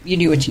You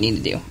do what you need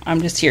to do.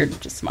 I'm just here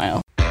to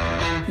smile.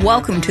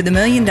 Welcome to the $1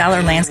 Million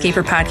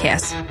Landscaper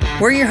Podcast.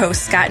 We're your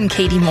hosts, Scott and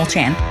Katie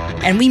Mulchan,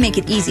 and we make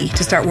it easy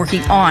to start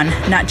working on,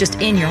 not just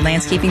in your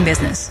landscaping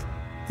business.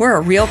 We're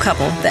a real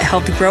couple that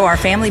helped grow our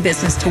family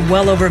business to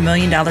well over $1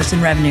 million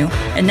in revenue,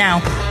 and now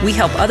we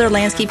help other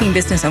landscaping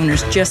business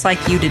owners just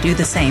like you to do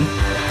the same.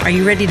 Are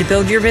you ready to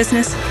build your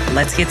business?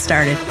 Let's get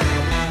started.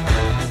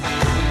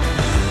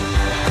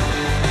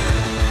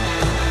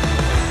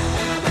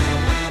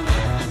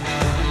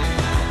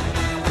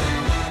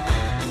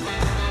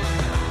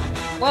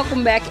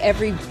 Welcome back,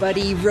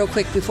 everybody. Real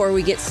quick before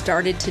we get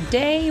started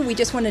today, we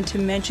just wanted to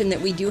mention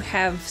that we do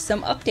have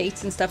some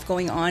updates and stuff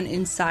going on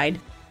inside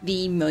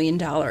the $1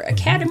 Million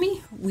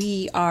Academy.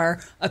 We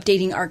are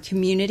updating our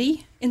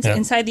community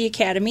inside the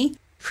Academy.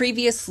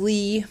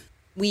 Previously,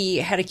 we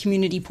had a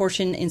community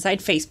portion inside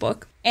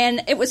Facebook,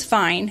 and it was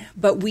fine,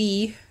 but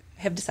we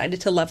have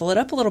decided to level it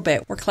up a little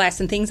bit. We're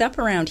classing things up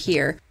around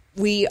here.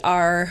 We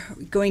are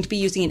going to be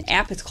using an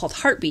app. It's called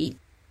Heartbeat,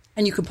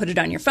 and you can put it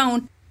on your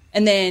phone.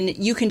 And then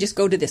you can just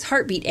go to this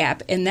Heartbeat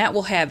app, and that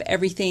will have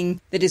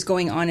everything that is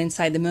going on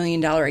inside the $1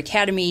 Million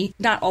Academy.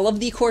 Not all of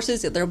the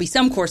courses. There'll be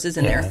some courses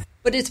in there.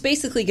 But it's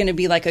basically going to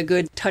be like a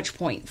good touch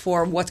point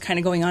for what's kind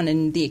of going on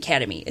in the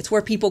Academy. It's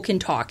where people can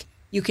talk.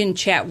 You can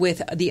chat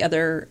with the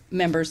other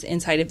members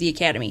inside of the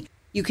Academy.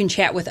 You can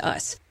chat with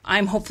us.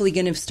 I'm hopefully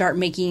going to start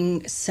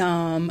making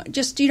some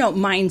just,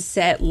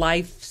 mindset,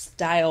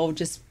 lifestyle,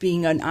 just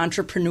being an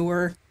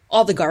entrepreneur.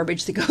 All the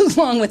garbage that goes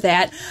along with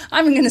that.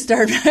 I'm going to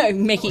start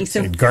making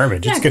some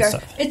garbage. It's good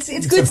stuff.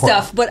 It's good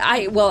stuff, but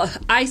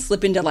I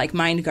slip into like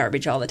mind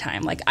garbage all the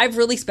time. Like I've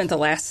really spent the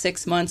last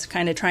 6 months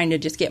kind of trying to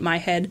just get my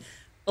head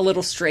a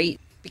little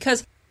straight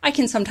because I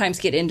can sometimes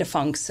get into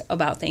funks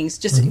about things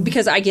just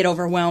because I get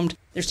overwhelmed.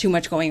 There's too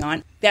much going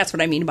on. That's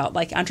what I mean about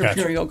like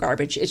entrepreneurial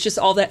garbage. It's just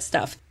all that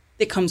stuff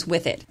that comes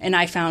with it. And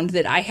I found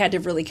that I had to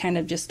really kind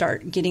of just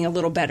start getting a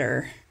little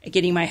better at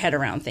getting my head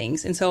around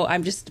things. And so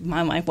I'm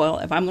like, well,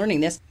 if I'm learning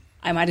this,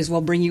 I might as well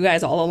bring you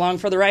guys all along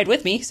for the ride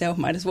with me, so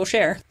might as well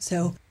share.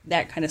 So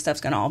that kind of stuff's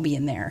going to all be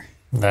in there.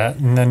 That,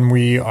 and then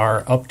we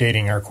are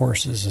updating our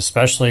courses,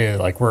 especially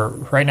like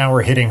right now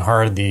we're hitting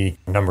hard the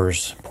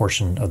numbers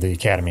portion of the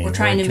Academy. We're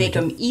trying to make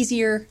them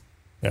easier,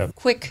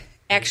 quick,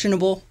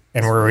 actionable.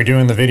 And we're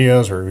redoing the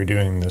videos, we're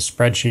redoing the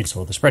spreadsheets.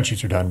 Well, the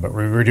spreadsheets are done, but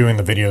we're redoing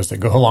the videos that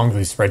go along with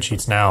these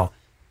spreadsheets now.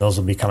 Those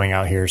will be coming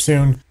out here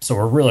soon. So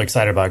we're really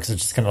excited about it because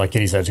it's just kind of like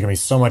Katie said, it's going to be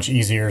so much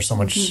easier, so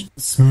much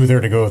smoother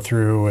to go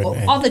through.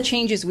 And all the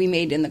changes we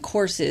made in the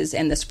courses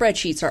and the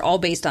spreadsheets are all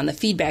based on the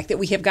feedback that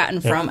we have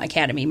gotten from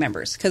Academy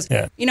members. Because,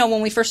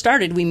 when we first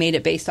started, we made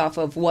it based off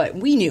of what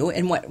we knew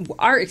and what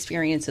our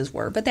experiences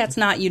were. But that's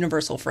not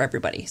universal for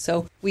everybody.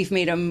 So we've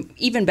made them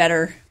even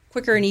better,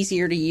 quicker and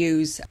easier to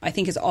use. I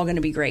think it's all going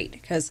to be great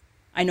because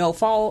I know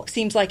fall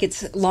seems like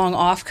it's long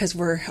off because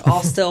we're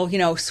all still,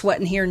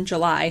 sweating here in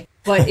July.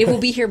 But it will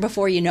be here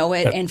before you know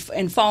it.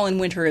 And fall and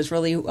winter is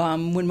really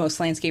when most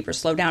landscapers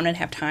slow down and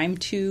have time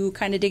to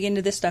kind of dig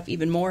into this stuff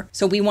even more.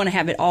 So we want to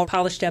have it all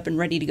polished up and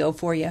ready to go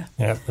for you.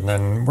 Yep. And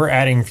then we're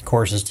adding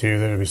courses too.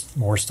 There's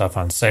more stuff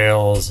on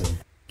sales and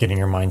getting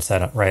your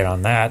mindset right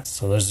on that.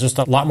 So there's just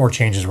a lot more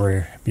changes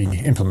we're being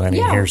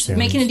implementing here soon.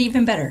 Making it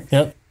even better.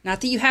 Yep. Not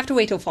that you have to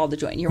wait till fall to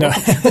join. You're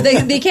welcome. But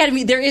the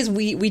Academy,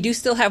 we do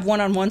still have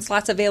one-on-one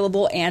slots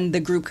available, and the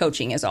group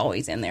coaching is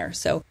always in there.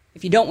 So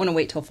if you don't want to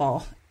wait till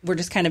fall, we're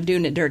just kind of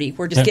doing it dirty.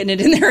 We're just getting it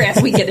in there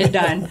as we get it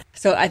done.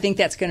 So I think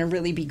that's going to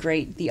really be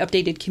great. The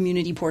updated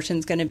community portion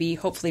is going to be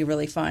hopefully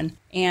really fun.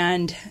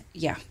 And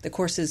the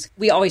courses,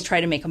 we always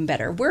try to make them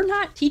better. We're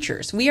not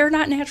teachers. We are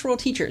not natural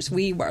teachers.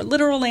 We are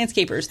literal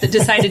landscapers that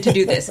decided to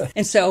do this.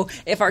 And so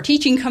if our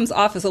teaching comes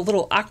off as a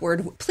little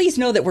awkward, please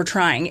know that we're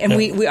trying. And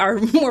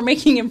we're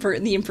making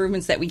the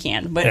improvements that we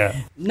can. But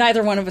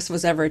neither one of us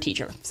was ever a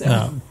teacher.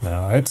 So.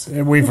 No,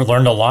 we've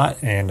learned a lot.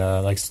 And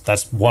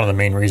that's one of the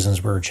main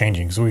reasons we're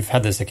changing. So we've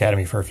had this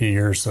Academy for a few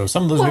years. So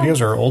some of those videos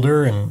are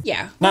older and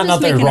not that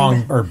they're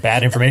wrong or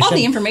bad information. All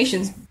the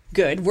information's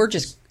good. We're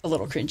just a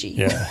little cringy.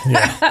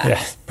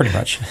 Yeah, pretty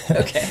much.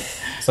 Okay.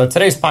 So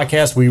today's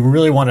podcast, we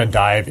really want to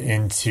dive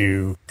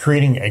into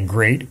creating a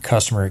great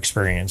customer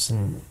experience.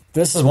 And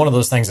this is one of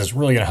those things that's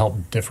really going to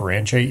help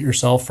differentiate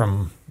yourself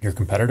from your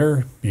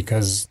competitor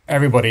because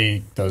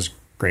everybody does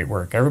great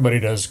work. Everybody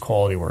does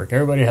quality work.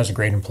 Everybody has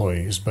great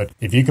employees. But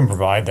if you can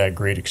provide that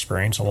great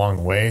experience along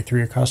the way through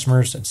your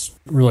customers, it's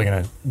really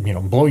going to,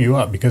 blow you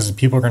up because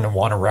people are going to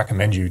want to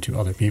recommend you to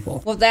other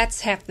people. Well, that's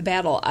half the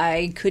battle.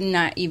 I could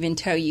not even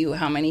tell you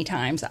how many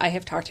times I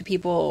have talked to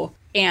people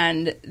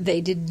and they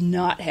did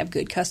not have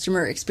good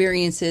customer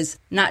experiences,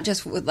 not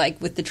just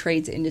with the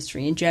trades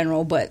industry in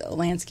general, but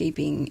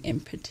landscaping in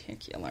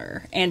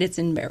particular. And it's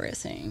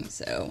embarrassing.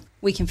 So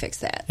we can fix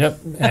that. Yep.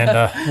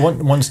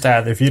 And one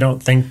stat, if you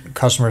don't think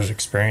customers'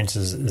 experience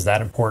is that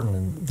important,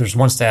 and there's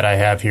one stat I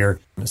have here.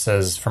 It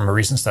says from a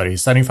recent study,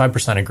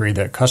 75% agreed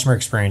that customer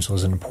experience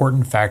was an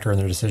important factor in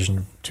their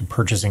decision to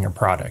purchasing a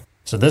product.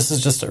 So this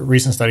is just a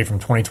recent study from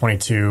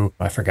 2022.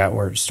 I forgot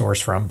where it's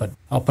sourced from, but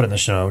I'll put it in the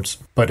show notes.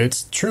 But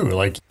it's true.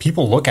 Like,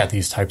 people look at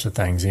these types of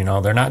things, you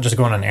know, they're not just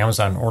going on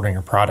Amazon and ordering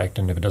a product,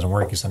 and if it doesn't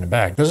work, you send it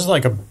back. This is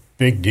like a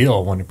big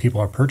deal when people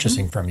are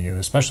purchasing from you,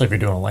 especially if you're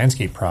doing a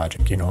landscape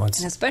project, you know. And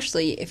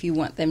especially if you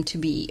want them to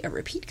be a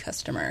repeat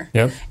customer.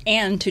 Yep.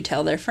 And to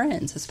tell their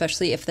friends,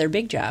 especially if they're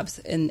big jobs.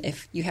 And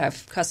if you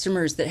have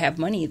customers that have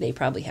money, they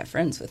probably have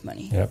friends with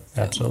money. Yep,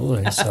 so.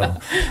 Absolutely. So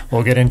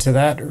we'll get into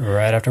that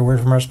right after a word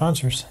from our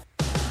sponsors.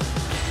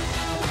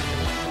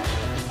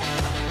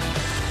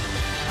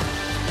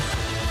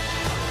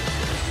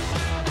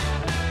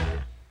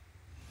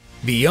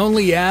 The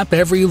only app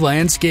every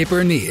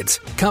landscaper needs,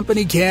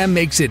 Company Cam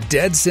makes it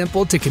dead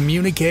simple to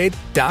communicate,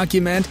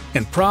 document,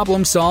 and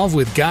problem solve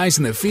with guys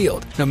in the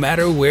field, no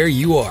matter where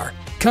you are.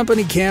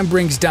 Company Cam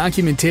brings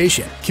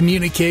documentation,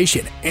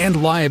 communication,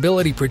 and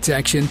liability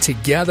protection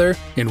together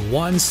in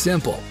one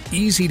simple,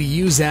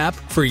 easy-to-use app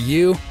for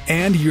you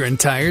and your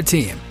entire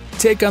team.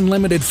 Take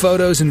unlimited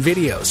photos and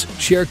videos,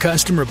 share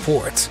custom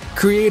reports,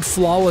 create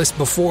flawless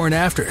before and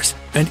afters,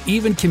 and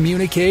even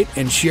communicate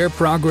and share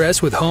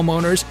progress with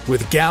homeowners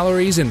with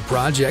galleries and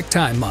project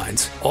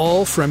timelines,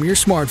 all from your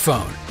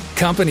smartphone.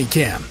 Company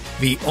Cam,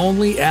 the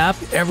only app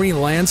every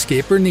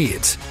landscaper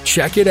needs.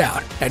 Check it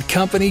out at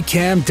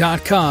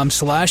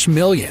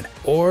companycam.com/million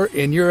or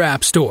in your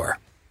app store.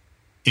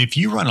 If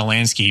you run a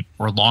landscape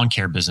or lawn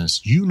care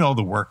business, you know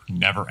the work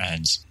never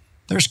ends.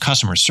 There's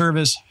customer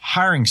service,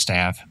 hiring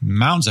staff,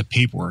 mountains of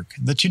paperwork.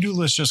 The to-do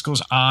list just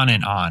goes on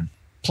and on.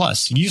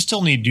 Plus, you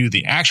still need to do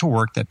the actual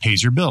work that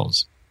pays your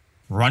bills.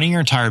 Running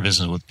your entire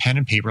business with pen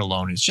and paper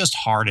alone is just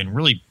hard and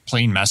really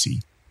plain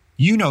messy.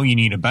 You know you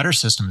need a better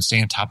system to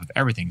stay on top of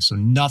everything so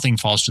nothing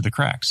falls through the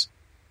cracks.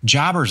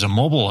 Jobber is a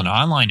mobile and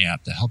online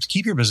app that helps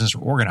keep your business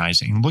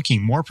organized and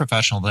looking more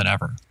professional than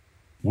ever.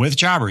 With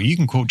Jobber, you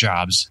can quote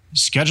jobs,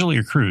 schedule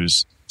your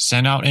crews,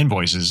 send out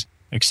invoices,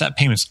 accept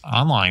payments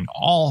online,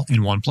 all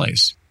in one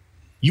place.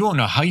 You won't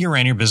know how you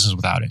ran your business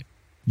without it.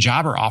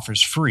 Jobber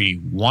offers free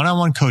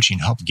one-on-one coaching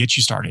to help get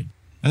you started,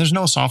 and there's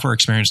no software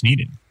experience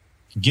needed.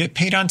 Get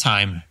paid on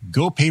time,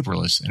 go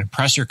paperless, and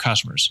impress your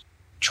customers.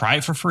 Try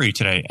it for free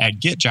today at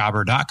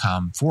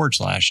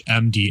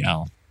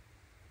getjobber.com/MDL.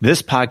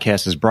 This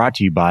podcast is brought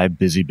to you by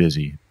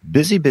BusyBusy.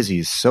 BusyBusy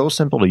is so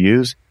simple to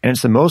use, and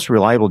it's the most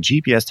reliable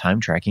GPS time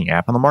tracking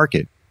app on the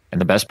market.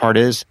 And the best part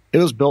is, it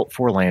was built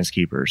for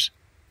landscapers.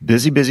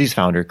 BusyBusy's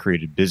founder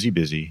created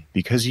BusyBusy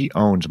because he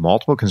owns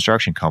multiple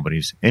construction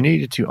companies and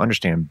needed to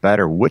understand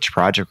better which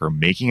projects were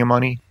making him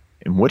money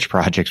and which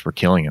projects were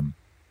killing him.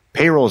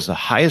 Payroll is the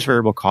highest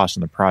variable cost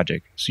in the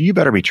project, so you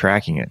better be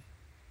tracking it.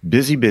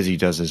 BusyBusy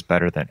does this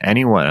better than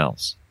anyone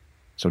else.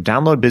 So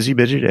download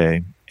BusyBusy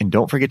today, and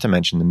don't forget to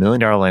mention the $1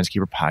 Million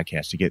Landscaper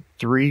podcast to get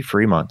 3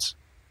 free months.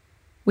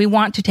 We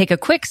want to take a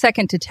quick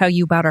second to tell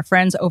you about our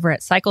friends over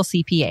at Cycle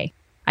CPA.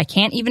 I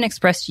can't even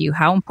express to you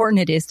how important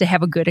it is to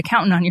have a good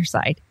accountant on your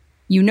side.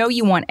 You know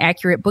you want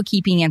accurate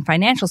bookkeeping and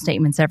financial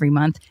statements every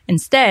month.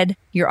 Instead,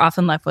 you're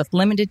often left with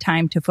limited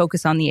time to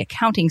focus on the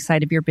accounting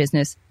side of your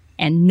business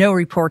and no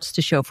reports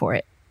to show for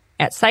it.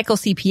 At Cycle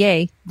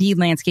CPA, the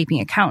landscaping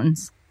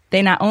accountants,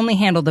 they not only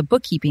handle the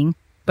bookkeeping,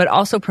 but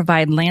also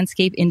provide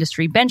landscape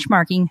industry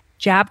benchmarking,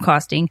 job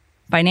costing,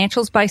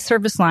 financials by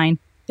service line,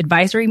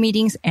 advisory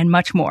meetings, and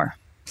much more.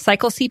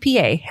 Cycle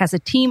CPA has a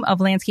team of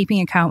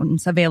landscaping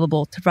accountants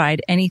available to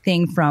provide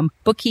anything from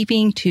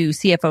bookkeeping to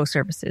CFO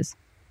services.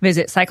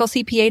 Visit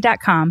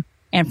cyclecpa.com,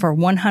 and for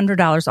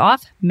 $100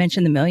 off,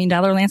 mention the $1 Million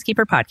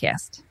Landscaper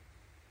podcast.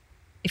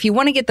 If you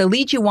want to get the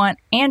leads you want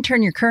and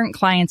turn your current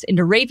clients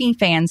into raving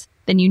fans,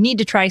 then you need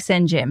to try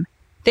SendJim.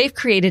 They've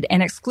created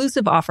an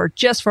exclusive offer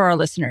just for our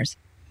listeners.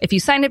 If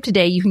you sign up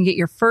today, you can get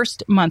your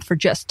first month for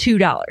just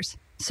 $2.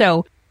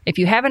 So if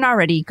you haven't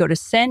already, go to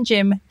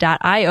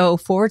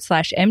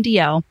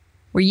sendjim.io/MDL,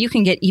 where you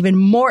can get even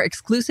more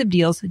exclusive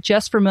deals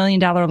just for $1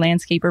 Million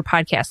Landscaper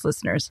podcast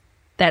listeners.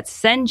 That's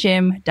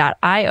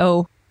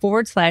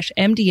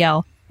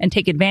sendjim.io/MDL and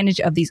take advantage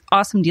of these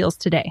awesome deals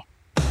today.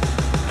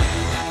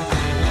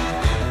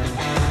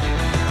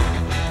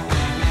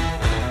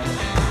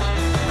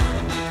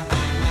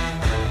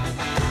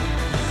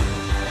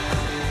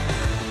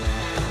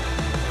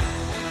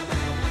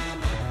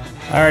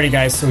 Alrighty,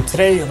 guys. So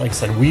today, like I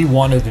said, we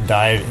wanted to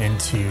dive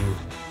into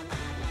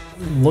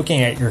looking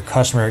at your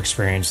customer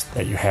experience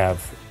that you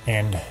have.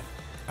 And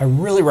I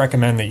really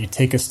recommend that you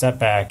take a step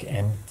back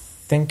and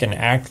think and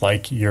act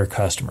like your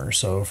customer.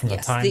 So from the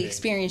time... the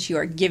experience you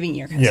are giving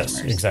your customers.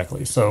 Yes,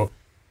 exactly. So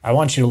I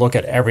want you to look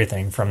at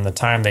everything from the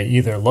time they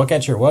either look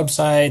at your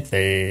website,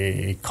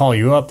 they call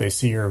you up, they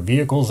see your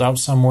vehicles out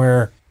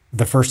somewhere,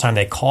 the first time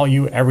they call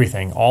you,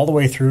 everything, all the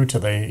way through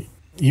to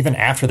even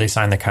after they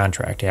sign the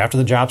contract, after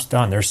the job's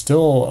done, there's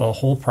still a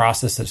whole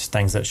process of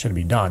things that should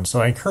be done.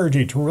 So I encourage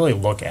you to really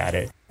look at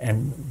it.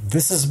 And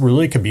this is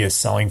really could be a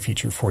selling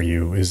feature for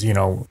you is,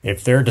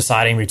 if they're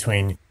deciding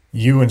between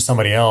you and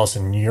somebody else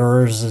and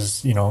yours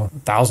is,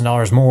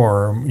 $1,000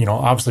 more,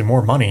 obviously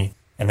more money.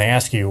 And they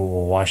ask you,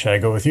 well, why should I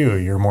go with you?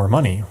 You're more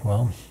money.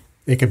 Well,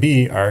 it could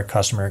be our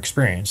customer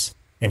experience.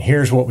 and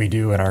here's what we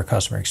do in our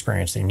customer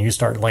experience, and you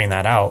start laying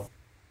that out,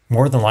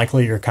 more than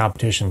likely your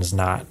competition is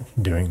not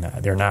doing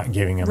that. They're not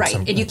giving them right.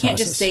 some And you can't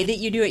process. just say that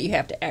you do it. You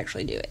have to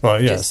actually do it.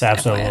 Well, yes, Just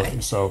absolutely.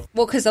 FYI. So,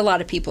 Well, because a lot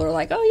of people are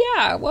like, oh,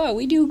 yeah, well,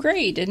 we do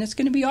great, and it's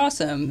going to be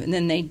awesome. And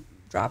then they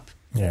drop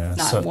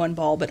not one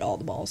ball, but all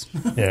the balls.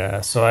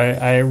 yeah. So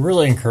I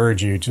really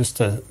encourage you just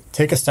to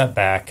take a step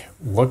back,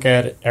 look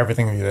at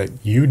everything that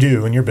you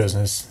do in your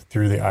business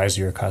through the eyes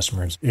of your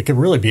customers. It could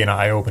really be an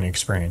eye-opening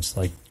experience.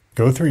 Like,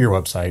 go through your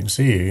website and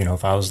see,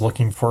 if I was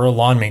looking for a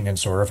lawn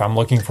maintenance or if I'm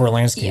looking for a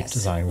landscape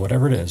design,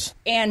 whatever it is.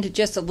 And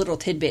just a little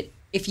tidbit,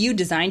 if you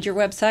designed your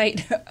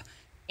website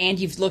and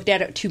you've looked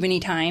at it too many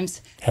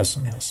times,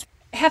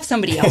 have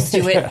somebody else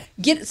do it. Yeah.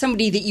 Get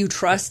somebody that you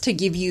trust to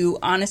give you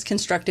honest,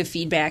 constructive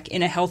feedback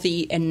in a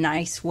healthy and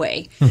nice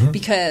way.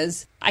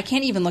 Because I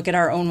can't even look at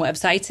our own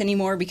websites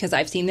anymore because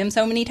I've seen them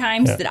so many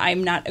times that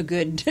I'm not a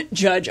good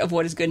judge of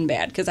what is good and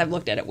bad because I've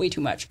looked at it way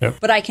too much. Yep.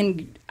 But I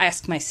can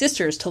ask my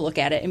sisters to look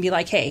at it and be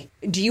like, hey,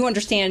 do you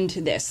understand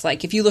this?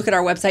 Like, if you look at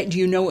our website, do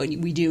you know what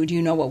we do? Do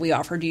you know what we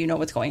offer? Do you know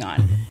what's going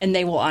on? And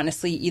they will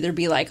honestly either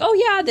be like, oh,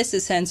 yeah, this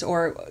is sense,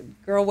 or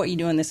girl, what you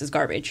doing? This is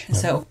garbage.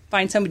 So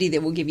find somebody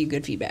that will give you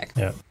good feedback.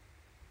 Yeah.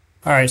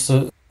 All right.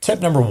 So tip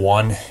number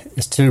 1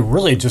 is to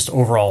really just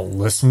overall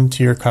listen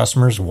to your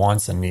customers'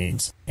 wants and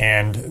needs.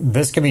 And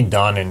this can be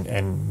done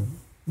in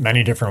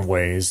many different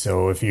ways.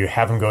 So if you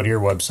have them go to your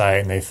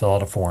website and they fill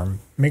out a form,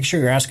 make sure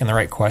you're asking the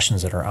right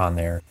questions that are on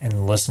there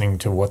and listening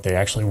to what they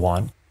actually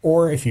want.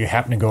 Or if you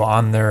happen to go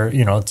on their,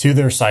 to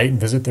their site and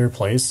visit their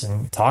place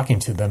and talking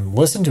to them,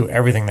 listen to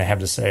everything they have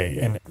to say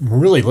and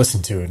really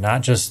listen to it,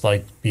 not just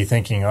like be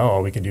thinking,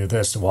 oh, we can do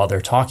this while they're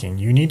talking.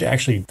 You need to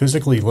actually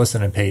physically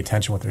listen and pay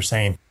attention to what they're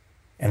saying.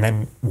 And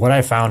then what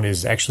I found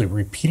is actually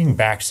repeating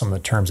back some of the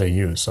terms they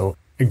use. So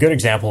a good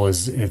example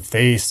is if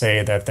they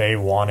say that they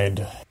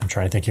wanted, I'm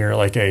trying to think here,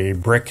 like a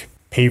brick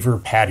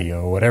paver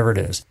patio, whatever it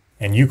is,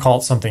 and you call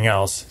it something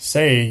else,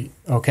 say,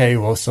 okay,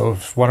 well, so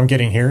what I'm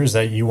getting here is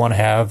that you want to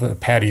have a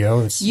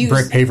patio, it's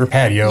brick paver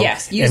patio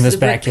use in this the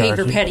brick backyard.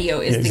 paver patio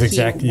is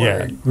the key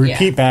word.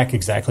 Repeat back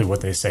exactly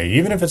what they say,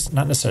 even if it's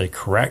not necessarily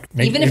correct.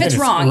 Even if it's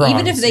wrong,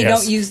 even if they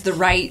don't use the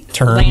right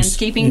terms,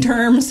 landscaping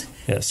terms.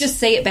 Yes. Just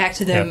say it back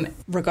to them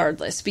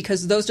regardless,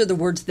 because those are the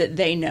words that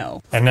they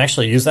know. And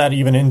actually use that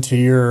even into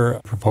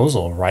your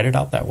proposal. Write it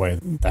out that way.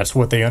 That's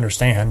what they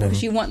understand.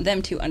 Because you want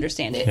them to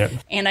understand it. Yep.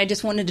 And I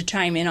just wanted to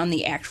chime in on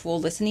the actual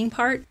listening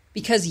part,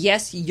 because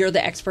yes, you're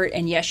the expert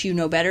and yes, you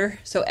know better.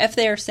 So if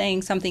they're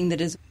saying something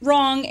that is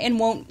wrong and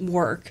won't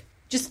work,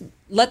 just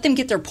let them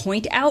get their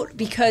point out,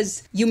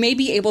 because you may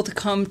be able to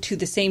come to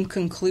the same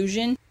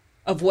conclusion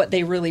of what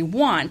they really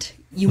want.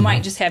 You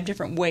might just have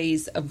different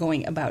ways of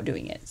going about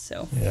doing it.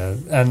 So yeah,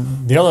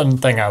 and the other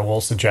thing I will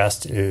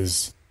suggest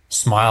is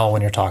smile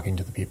when you're talking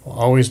to the people.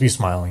 Always be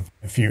smiling.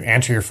 If you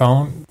answer your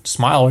phone,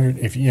 smile.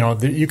 If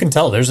you can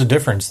tell there's a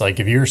difference. Like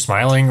if you're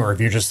smiling or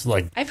if you're just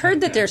like, I've heard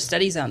that there's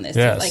studies on this.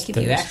 Yes, like if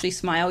you actually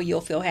smile, you'll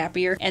feel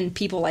happier, and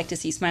people like to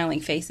see smiling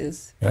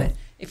faces. Yeah. But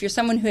if you're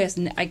someone who has,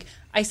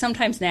 I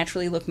sometimes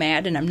naturally look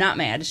mad, and I'm not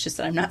mad. It's just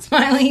that I'm not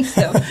smiling.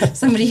 So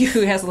somebody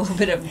who has a little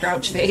bit of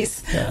grouch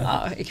face,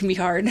 it can be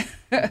hard.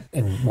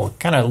 And well,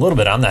 kind of a little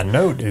bit on that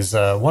note is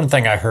one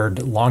thing I heard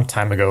a long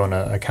time ago in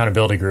an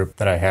accountability group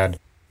that I had.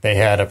 They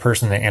had a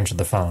person that answered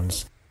the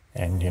phones,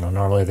 and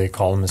normally they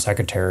call him the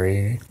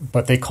secretary,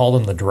 but they called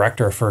him the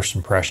director of first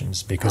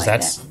impressions, because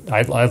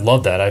I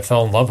love that. I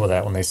fell in love with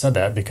that when they said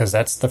that, because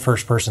that's the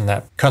first person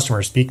that customer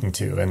is speaking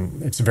to,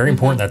 and it's very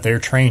important that they're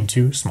trained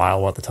to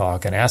smile while they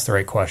talk and ask the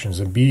right questions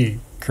and be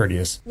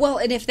courteous. Well,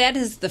 and if that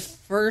is the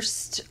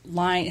first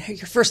line,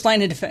 your first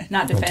line of defense,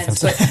 not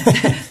defense, but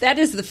that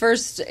is the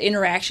first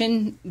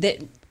interaction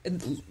that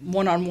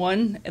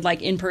one-on-one,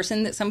 like in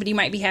person, that somebody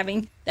might be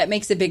having, that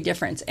makes a big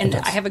difference. And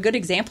I have a good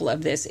example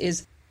of this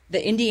is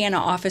the Indiana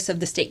office of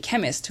the state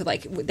chemist.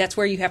 Like, that's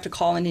where you have to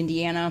call in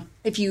Indiana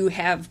if you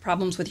have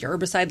problems with your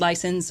herbicide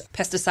license,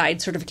 pesticide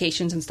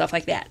certifications, and stuff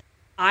like that.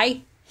 I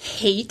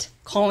hate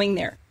calling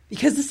there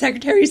because the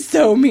secretary is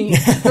so mean.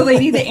 The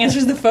lady that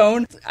answers the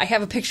phone, I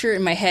have a picture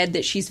in my head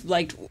that she's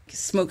like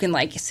smoking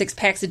like 6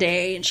 packs a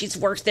day, and she's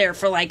worked there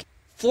for like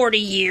 40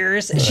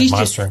 years. She's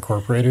Monster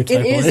Incorporated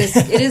type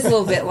it is a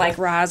little bit like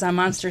Roz on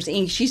Monsters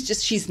Inc.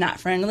 She's not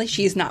friendly.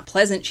 She's not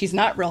pleasant. She's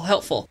not real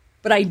helpful.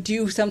 But I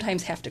do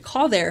sometimes have to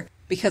call there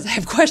because I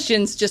have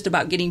questions just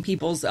about getting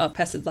people's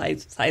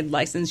pesticide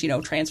license,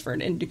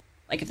 transferred, and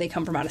like if they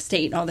come from out of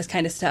state and all this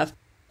kind of stuff.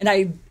 And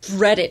I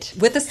dread it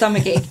with a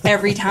stomachache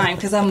every time,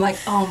 because I'm like,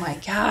 oh my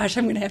gosh,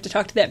 I'm going to have to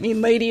talk to that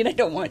mean lady, and I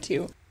don't want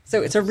to.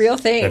 So it's a real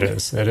thing. It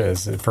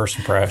is. First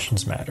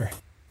impressions matter.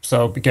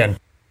 So again,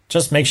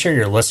 just make sure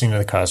you're listening to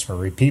the customer,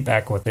 repeat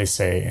back what they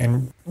say,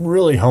 and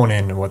really hone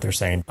in on what they're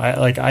saying.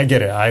 I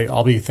get it.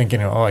 I'll be thinking,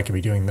 I could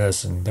be doing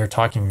this, and they're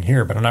talking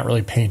here, but I'm not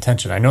really paying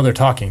attention. I know they're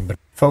talking, but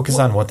focus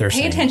on what they're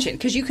saying. Pay attention,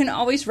 because you can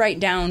always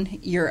write down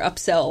your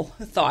upsell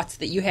thoughts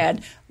that you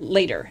had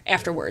later,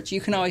 afterwards.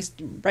 You can always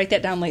write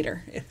that down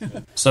later.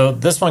 So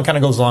this one kind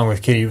of goes along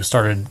with Katie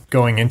started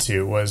going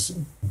into, was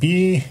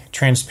be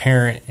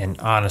transparent and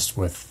honest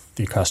with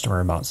the customer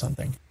about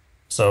something.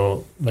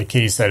 So, like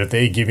Katie said, if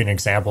they give you an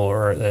example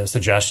or a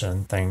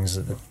suggestion, things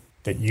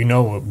that you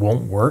know it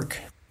won't work,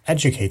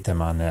 educate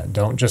them on that.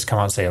 Don't just come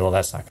out and say, well,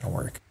 that's not going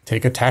to work.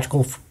 Take a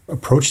tactical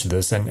approach to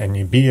this and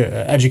you be an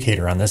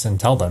educator on this and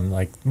tell them,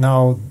 like,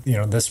 no,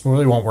 this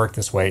really won't work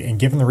this way, and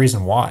give them the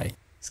reason why.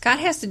 Scott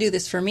has to do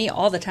this for me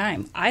all the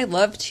time. I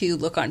love to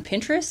look on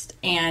Pinterest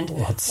and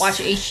watch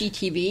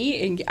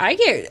HGTV, and I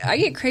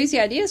get crazy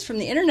ideas from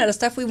the internet of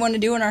stuff we want to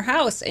do in our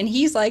house, and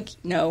he's like,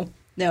 no.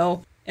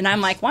 And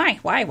I'm like, why?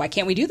 Why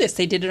can't we do this?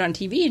 They did it on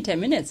TV in 10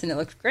 minutes, and it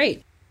looked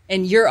great.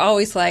 And you're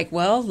always like,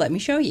 well, let me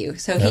show you.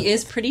 So He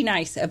is pretty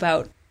nice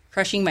about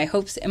crushing my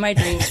hopes and my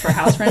dreams for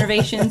house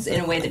renovations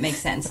in a way that makes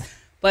sense.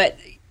 But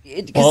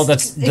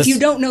if you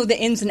don't know the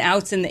ins and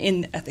outs and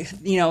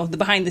the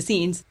behind the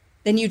scenes,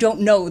 then you don't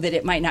know that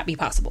it might not be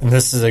possible. And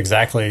this is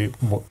exactly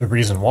the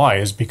reason why,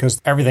 is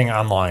because everything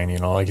online,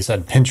 like you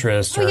said,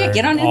 Pinterest.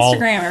 Get on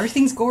Instagram.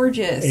 Everything's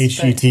gorgeous.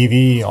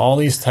 HGTV, all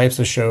these types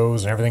of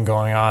shows and everything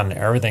going on,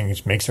 everything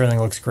makes everything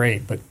looks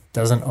great, but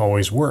doesn't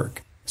always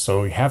work.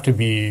 So you have to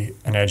be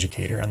an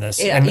educator on this.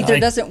 It either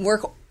doesn't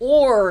work,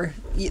 or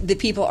the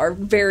people are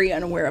very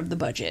unaware of the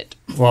budget.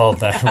 Well,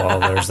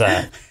 there's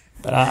that.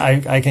 But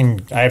I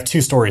have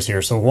two stories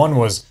here. So one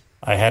was,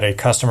 I had a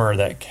customer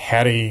that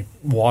had a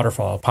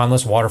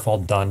pondless waterfall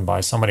done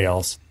by somebody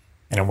else,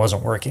 and it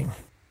wasn't working.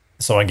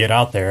 So I get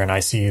out there and I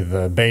see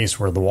the base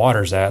where the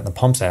water's at and the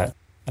pump's at,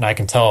 and I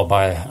can tell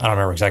I don't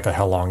remember exactly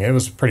how long. It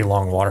was a pretty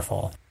long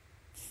waterfall.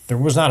 There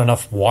was not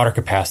enough water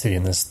capacity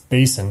in this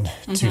basin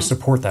to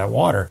support that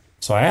water.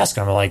 So I asked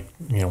him, like,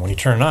 when you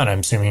turn it on, I'm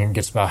assuming it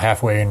gets about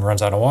halfway and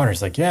runs out of water.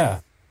 He's like,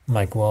 yeah. I'm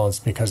like, well, it's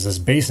because this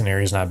basin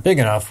area is not big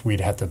enough.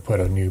 We'd have to put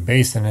a new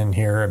basin in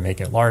here and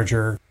make it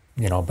larger,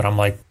 but I'm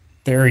like,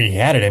 the area he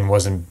had it in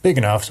wasn't big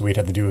enough, so we'd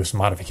have to do some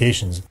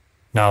modifications.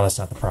 No, that's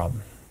not the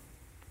problem.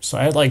 So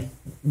I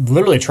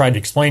literally tried to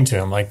explain to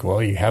him, like,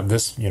 well, you have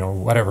this,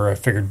 whatever. I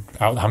figured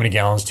out how many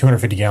gallons,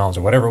 250 gallons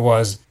or whatever it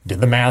was.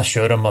 Did the math,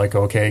 showed them, like,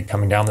 okay,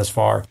 coming down this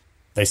far.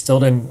 They still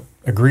didn't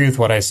agree with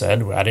what I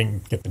said. I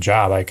didn't get the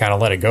job. I kind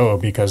of let it go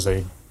because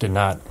they did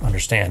not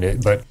understand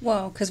it. But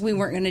because we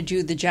weren't going to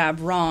do the job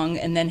wrong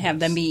and then have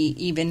them be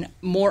even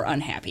more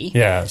unhappy.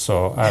 Yeah,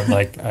 so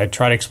I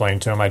tried to explain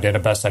to him. I did the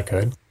best I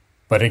could.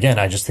 But again,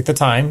 I just took the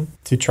time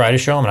to try to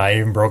show him, and I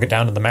even broke it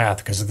down to the math,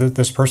 because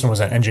this person was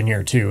an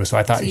engineer too, so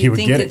I thought he would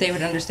get it. You think that they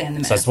would understand the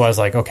math. So that's why I was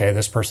like, okay,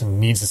 this person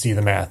needs to see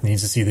the math,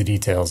 needs to see the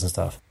details and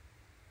stuff.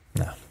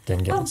 No,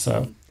 didn't get it.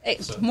 So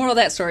moral of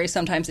that story,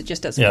 sometimes it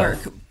just doesn't work.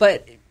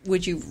 But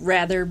would you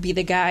rather be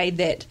the guy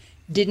that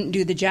didn't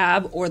do the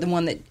job, or the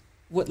one that,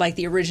 like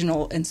the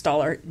original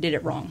installer, did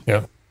it wrong?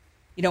 Yep.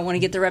 You don't want to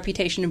get the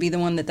reputation to be the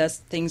one that does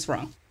things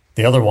wrong.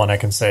 The other one I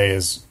can say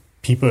is,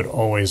 people would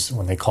always,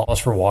 when they call us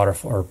for water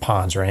or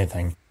ponds or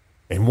anything,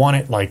 they want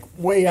it like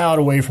way out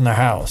away from the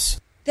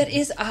house. That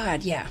is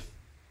odd, yeah.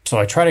 So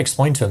I try to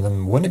explain to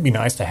them, wouldn't it be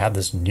nice to have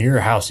this near your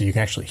house so you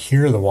can actually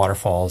hear the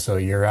waterfall? So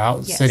you're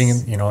out sitting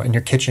in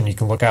your kitchen, you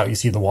can look out, you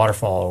see the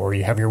waterfall, or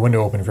you have your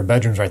window open if your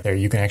bedroom's right there,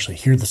 you can actually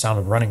hear the sound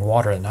of running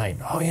water at night.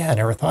 Oh yeah, I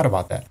never thought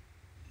about that.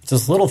 It's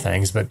just little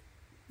things, but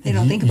they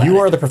don't think about it. You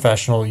are the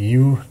professional.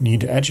 You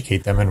need to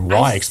educate them and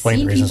why. Explain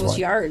the reasons why. I've seen people's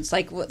yards,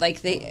 I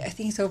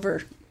think it's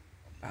over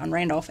on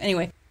Randolph.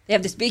 Anyway, they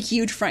have this big,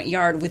 huge front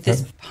yard with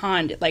this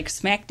pond, like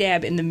smack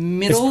dab in the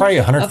middle. It's probably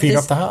 100 feet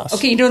up the house.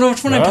 Okay, you don't know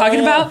which one I'm talking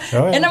about?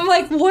 Oh, yeah. And I'm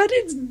like, what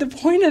is the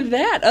point of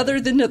that,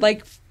 other than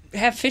to,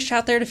 have fish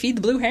out there to feed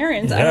the blue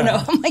herons? Yeah. I don't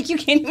know. I'm like, you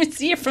can't even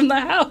see it from the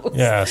house.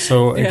 Yeah,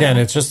 so again,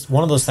 it's just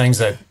one of those things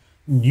that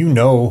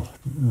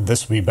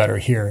this would be better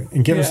here.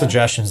 And give them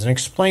suggestions and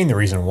explain the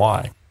reason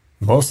why.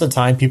 Most of the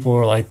time, people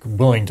are,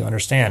 willing to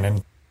understand.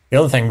 And the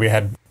other thing, we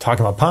had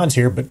talking about ponds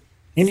here, but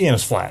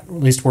Indiana's flat, at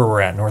least where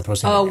we're at,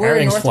 Northwest Indiana. Oh, we're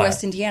in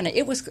Northwest Indiana.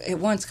 It was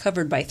once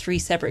covered by 3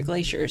 separate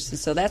glaciers.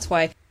 So that's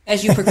why,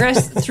 as you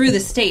progress through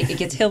the state, it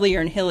gets hillier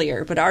and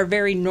hillier. But our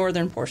very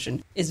northern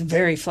portion is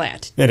very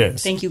flat. It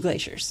is. Thank you,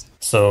 glaciers.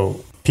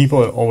 So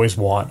people always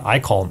want, I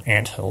call them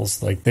anthills.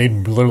 They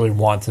literally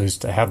want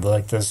to have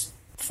this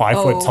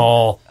 5-foot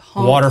tall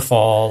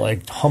waterfall,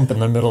 hump in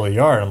the middle of the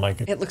yard. I'm like,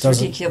 it looks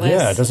ridiculous.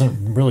 Yeah, it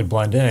doesn't really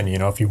blend in.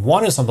 If you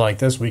wanted something like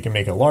this, we can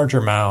make a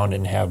larger mound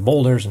and have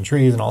boulders and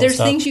trees and all that stuff.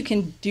 There's things you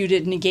can do to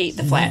negate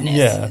the flatness.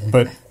 Yeah,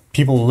 but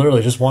people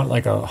literally just want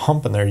a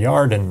hump in their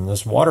yard and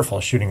this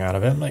waterfall shooting out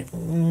of it. I'm like,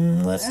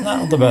 that's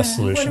not the best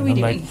solution. What are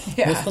we doing?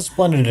 Let's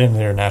blend it into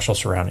their natural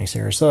surroundings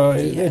here. So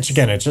it's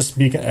just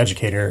be an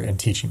educator and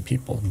teaching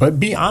people, but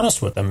be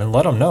honest with them and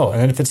let them know.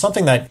 And if it's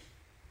something that,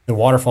 the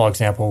waterfall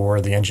example where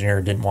the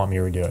engineer didn't want me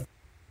to do it,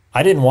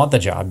 I didn't want the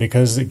job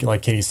because,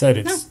 like Katie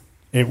said,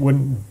 it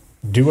wouldn't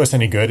do us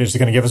any good. It's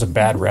going to give us a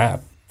bad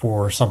rap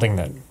for something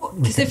that.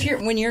 Because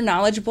when you're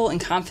knowledgeable and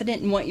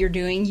confident in what you're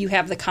doing, you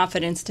have the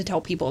confidence to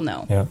tell people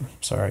no. Yeah,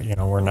 sorry,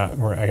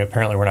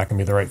 apparently we're not going to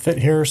be the right fit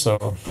here.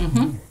 So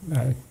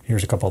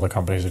here's a couple of the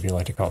companies if you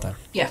like to call them.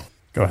 Yeah.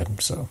 Go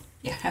ahead. So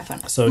yeah, have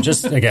fun. So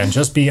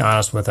just be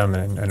honest with them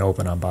and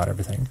open about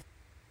everything.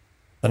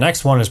 The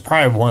next one is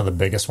probably one of the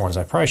biggest ones.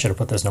 I probably should have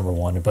put this number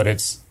 1, but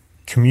it's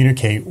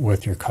communicate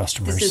with your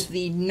customers. This is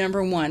the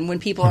number one. When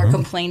people are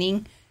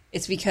complaining,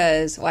 it's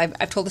because,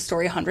 I've told the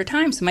story 100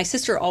 times. My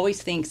sister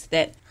always thinks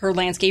that her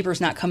landscaper's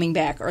not coming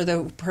back, or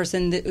the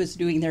person that was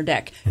doing their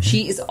deck.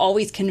 She is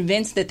always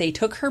convinced that they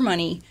took her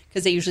money,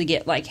 because they usually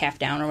get like half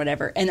down or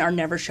whatever, and are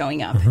never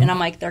showing up. And I'm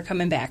like, they're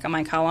coming back. I'm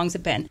like, how long's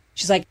it been?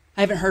 She's like,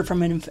 I haven't heard from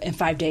them in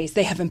 5 days.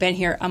 They haven't been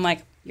here. I'm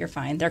like, you're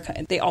fine.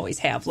 They always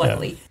have,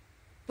 luckily. Yeah.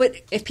 But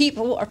if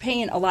people are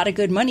paying a lot of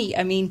good money,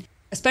 I mean,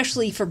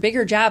 especially for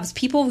bigger jobs,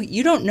 people,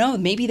 you don't know,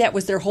 maybe that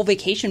was their whole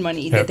vacation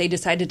money that they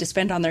decided to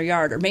spend on their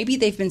yard, or maybe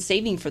they've been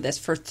saving for this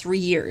for 3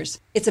 years.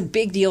 It's a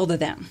big deal to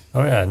them.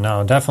 Oh, yeah.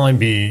 No, definitely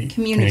be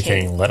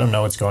communicating. Let them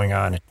know what's going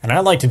on. And I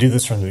like to do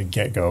this from the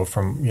get-go,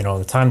 from,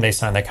 the time they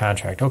sign the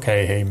contract.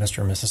 Okay, hey,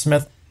 Mr. and Mrs.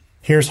 Smith,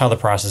 here's how the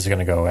process is going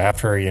to go.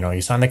 After,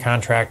 you sign the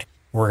contract,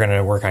 we're going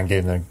to work on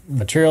getting the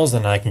materials,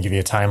 and I can give you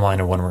a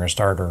timeline of when we're going to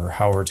start or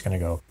how it's going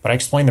to go. But I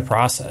explain the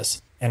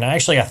process. And I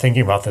actually got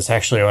thinking about this.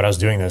 Actually, when I was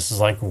doing this,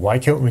 is like, why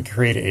can't we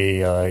create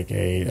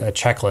a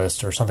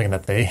checklist or something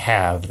that they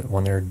have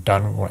when they're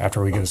done,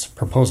 after we give this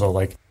proposal?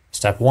 Like,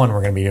 step 1,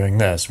 we're going to be doing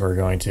this. We're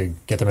going to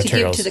get the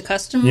materials to give to the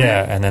customer.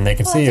 Yeah, and then they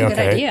can see. That's a good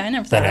okay. idea. I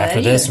never thought then of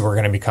after that this, either. we're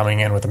going to be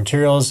coming in with the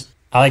materials.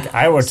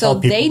 I would tell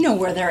people, so they know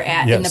where they're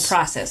at in the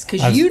process,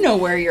 because you know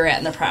where you're at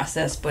in the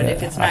process. But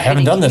if it's not, I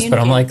haven't done this, but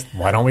I'm like,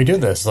 why don't we do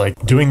this?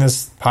 Like doing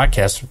this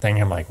podcast thing,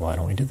 I'm like, why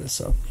don't we do this?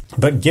 So,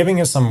 but giving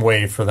us some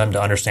way for them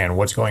to understand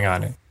what's going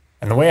on.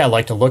 And the way I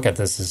like to look at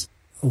this is,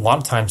 a lot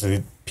of times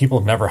people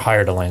have never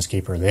hired a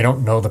landscaper. They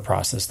don't know the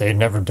process. They've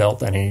never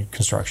dealt any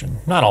construction.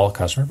 Not all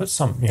customers, but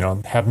some,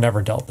 have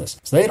never dealt this.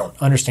 So they don't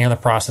understand the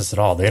process at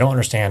all. They don't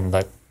understand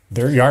that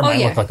their yard might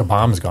look like a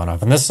bomb's gone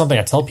off. And this is something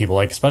I tell people,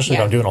 like, especially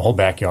if I'm doing a whole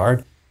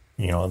backyard,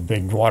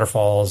 big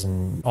waterfalls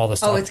and all this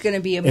stuff. Oh, it's going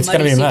to be a mess. It's going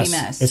to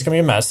be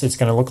a mess. It's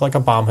going to look like a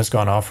bomb has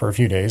gone off for a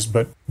few days,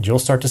 but you'll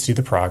start to see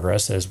the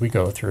progress as we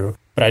go through.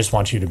 But I just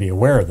want you to be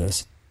aware of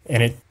this.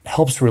 And it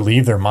helps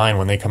relieve their mind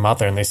when they come out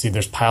there and they see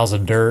there's piles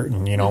of dirt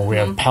and, we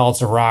have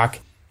pallets of rock.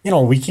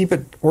 We keep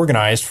it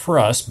organized for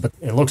us, but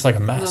it looks like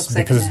a mess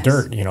because it's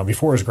dirt.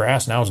 Before it was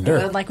grass, now it's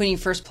dirt. Like when you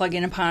first plug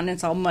in a pond,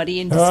 it's all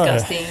muddy and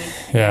disgusting.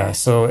 Yeah,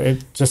 so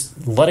it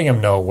just letting them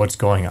know what's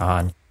going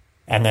on.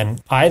 And then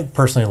I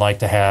personally like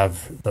to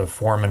have the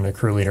foreman, the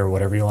crew leader,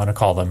 whatever you want to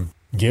call them,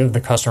 give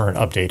the customer an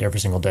update every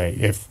single day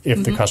if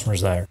the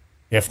customer's there.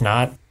 If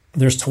not,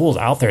 there's tools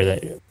out there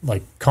that,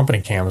 like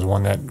Company Cam is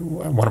one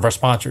of our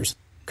sponsors.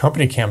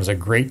 Company Cam is a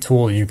great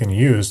tool you can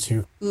use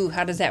to. Ooh,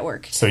 how does that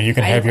work? So you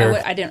can have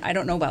I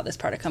don't know about this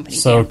part of Company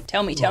Cam.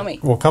 Tell me.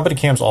 Well, Company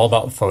Cam is all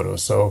about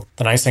photos. So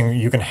the nice thing,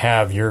 you can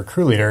have your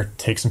crew leader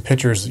take some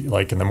pictures,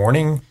 like in the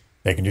morning.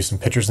 They can do some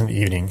pictures in the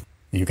evening.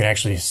 You can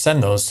actually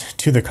send those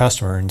to the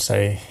customer and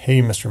say,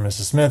 hey, Mr. and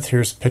Mrs. Smith,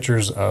 here's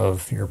pictures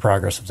of your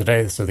progress of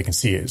today, so they can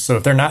see it. So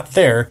if they're not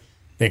there,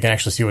 they can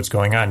actually see what's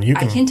going on.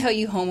 I can tell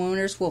you,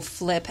 homeowners will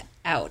flip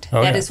out.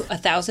 That is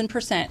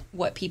 1,000%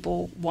 what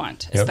people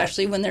want,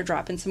 especially when they're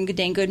dropping some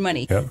dang good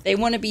money. They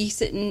want to be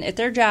sitting at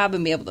their job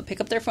and be able to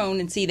pick up their phone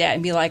and see that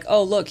and be like,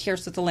 oh, look,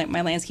 here's what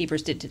my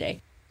landscapers did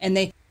today.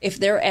 And if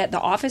they're at the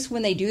office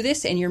when they do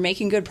this and you're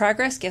making good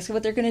progress, guess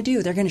what they're going to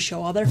do? They're going to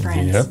show all their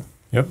friends.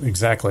 Yep,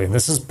 exactly. And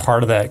this is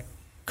part of that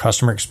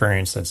customer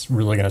experience that's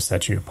really going to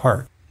set you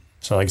apart.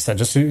 So like I said,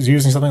 just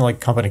using something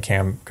like Company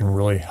Cam can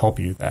really help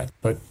you with that.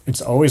 But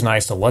it's always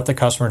nice to let the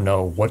customer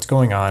know what's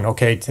going on.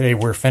 Okay, today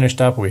we're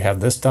finished up. We have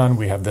this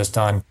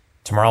done.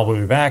 Tomorrow we'll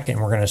be back and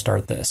we're going to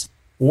start this.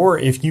 Or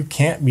if you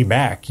can't be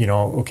back,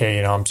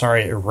 I'm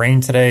sorry, it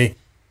rained today.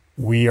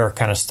 We are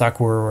kind of stuck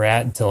where we're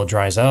at until it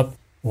dries up.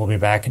 We'll be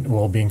back and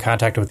we'll be in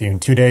contact with you in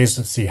 2 days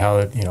to see how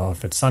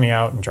if it's sunny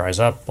out and dries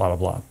up, blah, blah,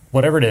 blah,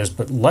 whatever it is.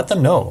 But let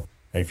them know.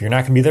 If you're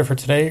not going to be there for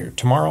today or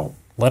tomorrow,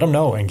 let them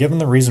know and give them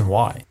the reason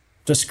why.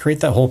 Just create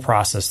that whole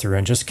process through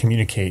and just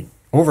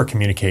over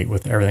communicate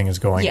with everything that's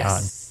going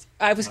on.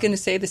 I was going to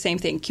say the same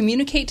thing.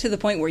 Communicate to the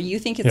point where you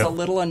think it's a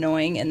little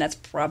annoying, and that's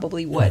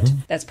probably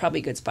that's probably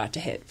a good spot to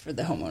hit for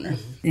the homeowner.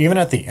 Even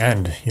at the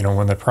end,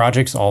 when the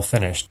project's all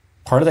finished,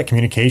 part of that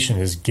communication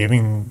is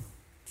giving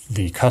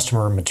the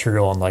customer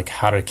material on like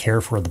how to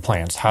care for the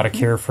plants, how to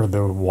care for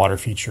the water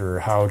feature,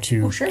 how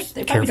to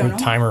care for the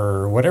timer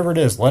or whatever it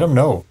is. Let them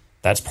know.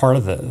 That's part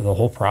of the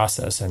whole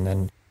process. And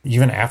then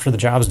even after the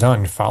job's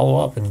done,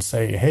 follow up and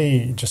say,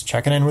 hey, just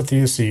checking in with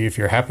you, see if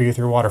you're happy with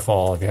your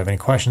waterfall. If you have any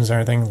questions or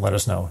anything, let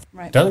us know.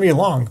 Right. Doesn't be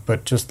long,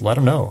 but just let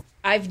them know.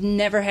 I've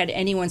never had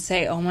anyone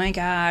say, oh my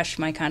gosh,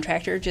 my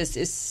contractor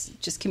is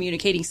just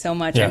communicating so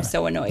much. I'm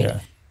so annoyed. Yeah.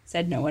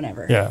 Said no one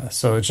ever. Yeah,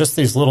 so it's just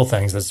these little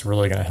things that's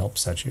really going to help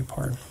set you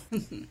apart.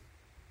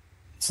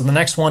 So the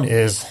next one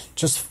is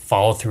just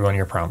follow through on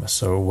your promise.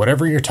 So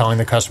whatever you're telling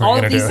the customer you're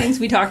going to do. All these things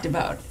we talked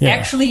about. Yeah.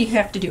 Actually, you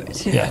have to do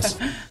it. Yes.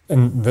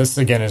 And this,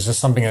 again, is just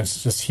something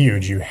that's just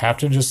huge. You have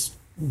to just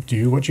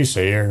do what you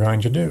say you're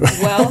going to do.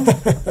 Well,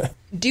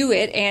 do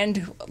it.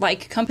 And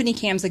like Company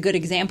Cam's a good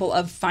example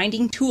of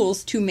finding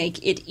tools to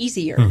make it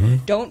easier.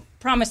 Don't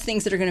promise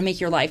things that are going to make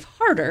your life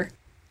harder.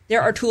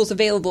 There are tools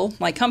available,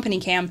 like Company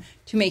Cam,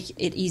 to make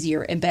it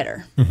easier and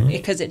better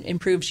because it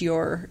improves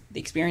the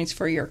experience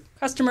for your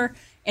customer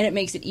and it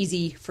makes it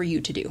easy for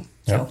you to do.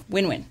 So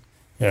win-win.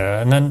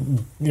 Yeah, and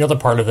then the other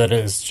part of it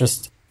is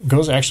just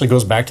goes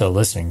back to the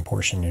listening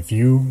portion. If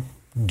you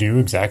do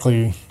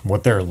exactly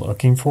what they're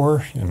looking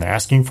for and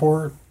asking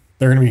for,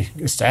 they're going to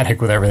be ecstatic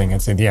with everything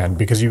at the end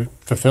because you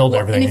fulfilled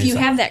everything. And if you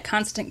have that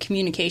constant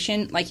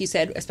communication, like you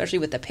said, especially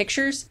with the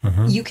pictures,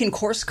 you can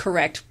course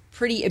correct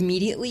pretty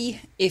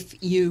immediately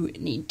if you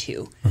need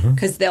to.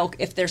 Because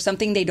if there's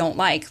something they don't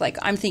like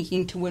I'm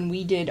thinking to when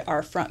we did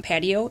our front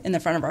patio in the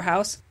front of our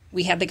house,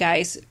 we had the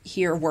guys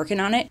here working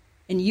on it,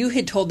 and you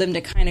had told them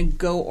to kind of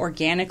go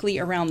organically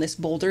around this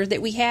boulder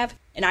that we have,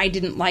 and I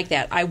didn't like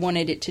that. I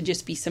wanted it to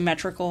just be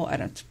symmetrical.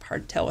 It's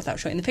hard to tell without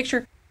showing the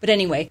picture. But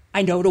anyway,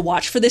 I know to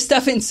watch for this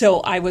stuff, and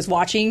so I was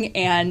watching,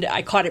 and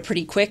I caught it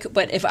pretty quick.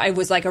 But if I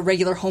was like a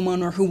regular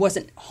homeowner who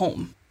wasn't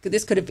home,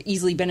 this could have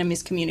easily been a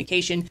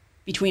miscommunication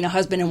between a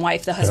husband and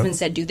wife. The husband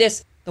said, do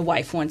this. The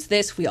wife wants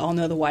this. We all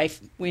know the wife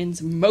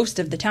wins most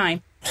of the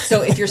time.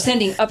 So if you're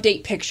sending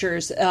update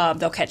pictures,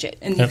 they'll catch it.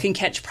 And you can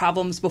catch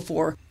problems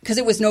before, because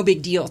it was no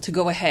big deal to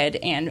go ahead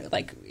and,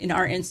 in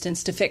our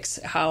instance, to fix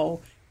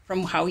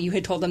from how you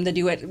had told them to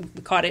do it,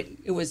 we caught it.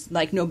 It was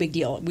no big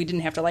deal. We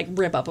didn't have to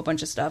rip up a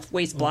bunch of stuff,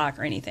 waste block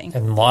or anything.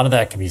 And a lot of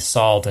that can be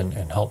solved and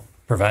help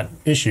prevent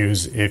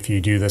issues if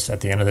you do this at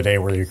the end of the day,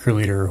 where your crew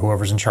leader or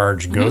whoever's in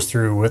charge goes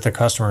through with the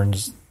customer and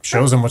just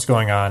shows them what's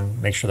going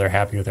on, make sure they're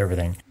happy with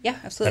everything. Yeah,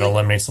 absolutely. It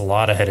eliminates a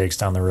lot of headaches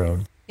down the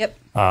road. Yep.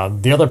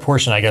 The other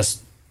portion, I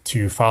guess,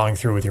 to following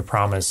through with your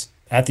promise,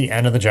 at the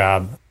end of the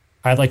job,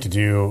 I'd like to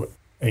do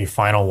a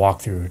final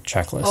walkthrough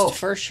checklist. Oh,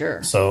 for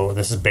sure. So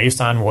this is based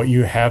on what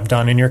you have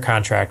done in your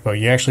contract, but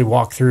you actually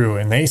walk through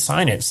and they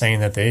sign it saying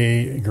that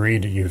they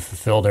agreed you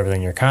fulfilled everything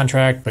in your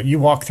contract, but you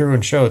walk through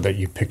and showed that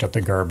you picked up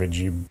the garbage,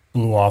 you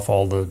blew off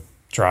all the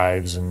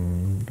drives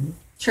and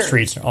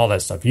streets, all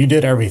that stuff. You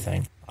did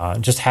everything.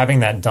 Just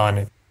having that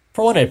done,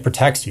 for one, it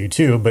protects you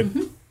too, but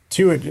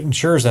two, it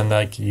ensures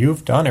them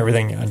you've done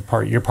everything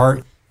on your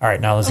part. All right,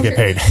 now let's get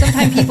paid.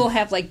 Sometimes people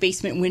have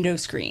basement window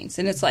screens,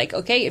 and it's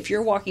okay, if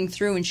you're walking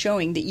through and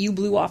showing that you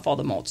blew off all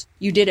the mulch,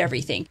 you did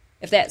everything.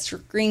 If that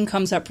screen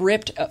comes up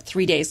ripped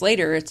 3 days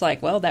later, it's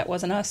well, that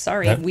wasn't us.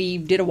 Sorry, we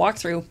did a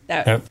walkthrough.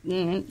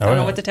 Don't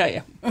know what to tell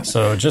you.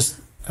 So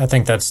I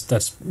think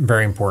that's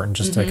very important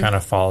just to kind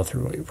of follow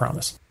through what you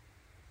promise.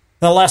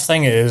 The last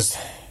thing is,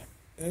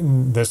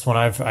 this one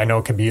I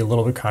know can be a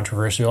little bit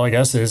controversial, I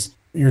guess, is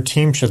your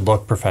team should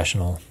look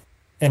professional.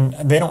 And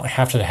they don't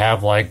have to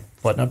have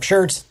button-up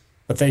shirts,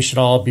 but they should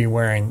all be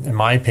wearing, in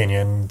my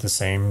opinion, the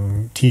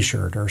same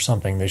T-shirt or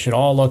something. They should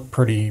all look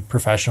pretty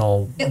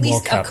professional. At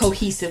least a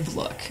cohesive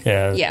look.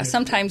 Yeah. Yeah.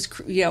 Sometimes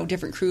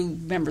different crew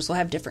members will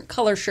have different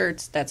color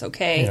shirts. That's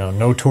okay.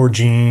 No tore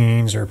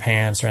jeans or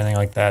pants or anything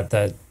like that.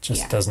 That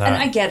just does not. And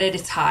I get it.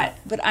 It's hot,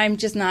 but I'm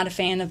just not a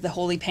fan of the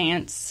holy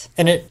pants.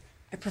 And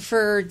I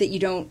prefer that you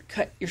don't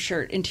cut your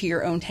shirt into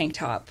your own tank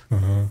top.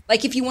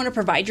 If you want to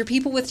provide your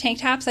people with tank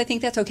tops, I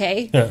think that's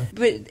okay. Yeah.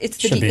 But it's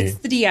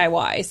the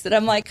DIYs that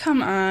I'm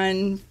come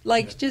on,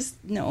 just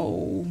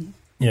no.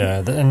 Yeah,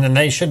 and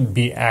they should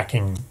be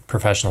acting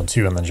professional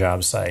too on the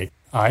job site.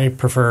 I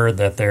prefer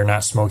that they're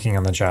not smoking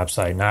on the job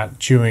site, not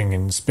chewing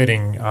and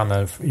spitting on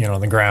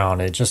the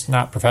ground. It's just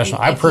not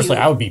professional.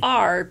 I would be.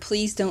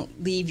 Please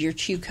don't leave your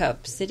chew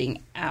cup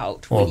sitting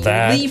out when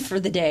you leave for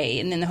the day,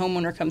 and then the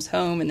homeowner comes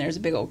home and there's a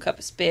big old cup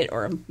of spit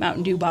or a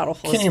Mountain Dew bottle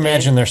full of spit. Can you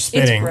imagine they're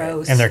spitting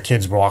and their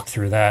kids walk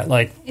through that?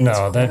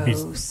 That'd be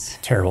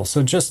terrible.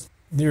 So just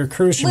your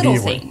crew should Little be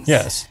things.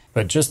 Yes.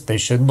 But they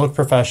should look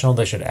professional.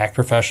 They should act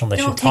professional. They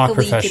should talk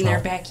professional. Don't take a leak in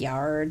their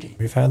backyard.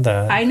 We've had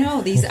that. I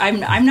know these. I'm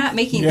not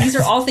making. These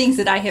are all things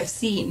that I have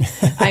seen.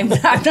 I'm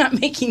not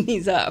making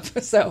these up.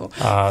 So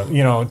I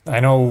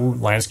know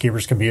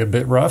landscapers can be a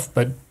bit rough,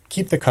 but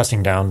keep the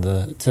cussing down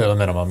to the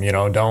minimum.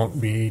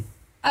 Don't be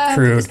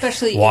crude.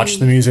 Especially watch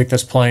the music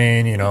that's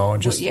playing.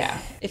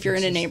 If you're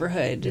in a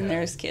neighborhood and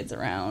there's kids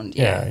around.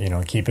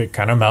 Keep it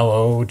kind of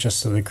mellow, just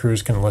so the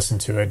crews can listen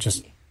to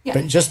it. Yeah.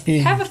 But just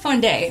have a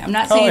fun day. I'm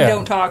not saying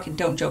don't talk and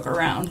don't joke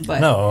around,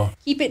 but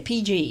keep it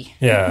PG.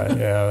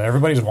 Yeah.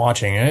 Everybody's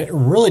watching. And it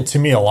really, to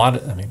me,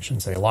 I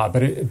shouldn't say a lot,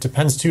 but it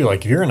depends too.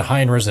 If you're in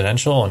high-end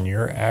residential and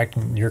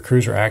your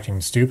crews are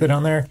acting stupid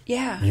on there,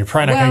 you're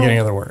probably not going to get any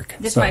other work.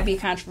 This might be a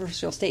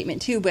controversial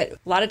statement too, but a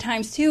lot of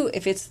times too,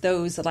 if it's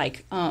those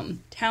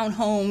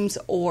townhomes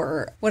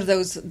or what are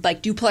those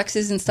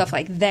duplexes and stuff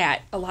like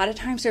that, a lot of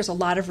times there's a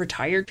lot of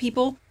retired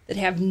people that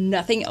have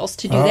nothing else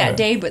to do that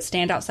day but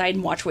stand outside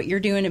and watch what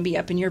you're doing and be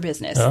up in your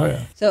business.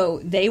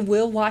 So they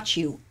will watch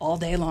you all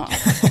day long.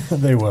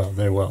 They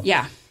will.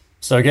 Yeah.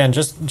 So again,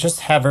 just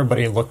have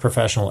everybody look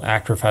professional,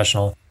 act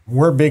professional.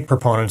 We're big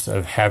proponents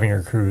of having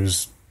your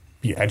crews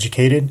be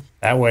educated.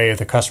 That way, if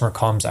the customer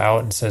comes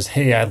out and says,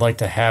 hey, I'd like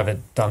to have it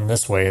done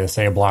this way,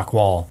 say a block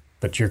wall,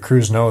 but your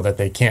crews know that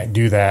they can't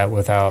do that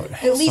without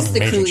at least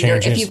the crew leader.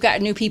 Changes. If you've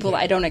got new people,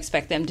 I don't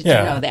expect them to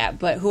know that.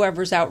 But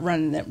whoever's out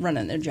running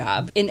their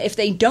job, and if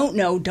they don't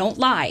know, don't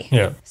lie.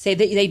 Yeah. Say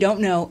that they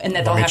don't know, and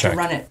that they'll have to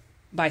run it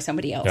by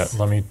somebody else. Yeah.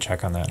 Let me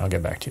check on that. I'll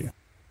get back to you.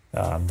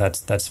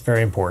 That's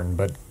very important.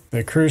 But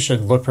the crews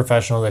should look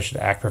professional. They should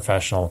act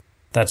professional.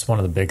 That's one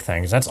of the big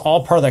things. That's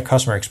all part of that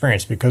customer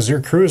experience because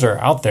your crews are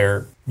out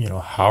there,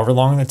 however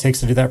long it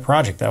takes to do that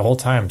project that whole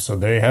time. So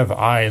they have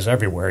eyes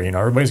everywhere.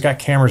 Everybody's got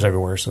cameras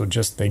everywhere. So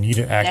they need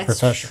to act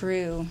professional. That's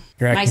true.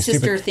 My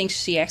sister thinks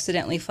she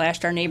accidentally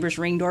flashed our neighbor's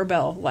Ring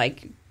doorbell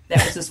like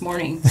that was this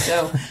morning.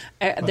 So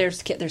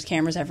there's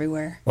cameras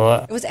everywhere.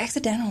 Well, it was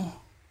accidental.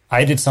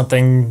 I did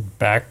something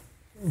back,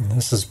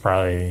 this is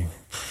probably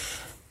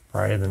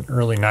the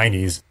early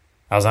 90s.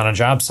 I was on a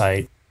job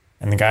site.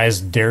 And the guys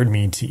dared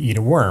me to eat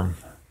a worm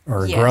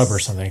or a grub or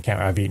something.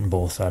 I've eaten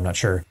both, so I'm not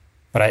sure.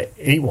 But I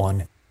ate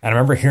one. And I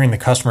remember hearing the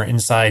customer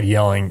inside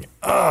yelling,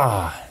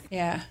 "Ah!"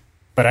 Yeah.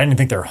 But I didn't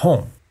think they were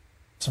home.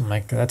 So I'm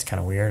like, that's kind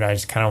of weird. I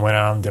just kind of went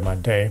out and did my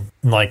day.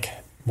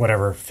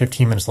 And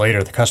 15 minutes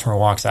later, the customer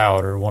walks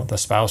out or the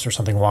spouse or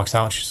something walks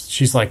out. And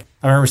she's like,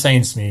 I remember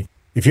saying to me,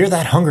 "If you're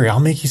that hungry, I'll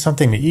make you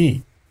something to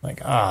eat."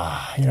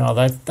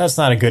 That's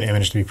not a good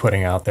image to be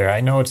putting out there.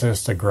 I know it's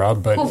just a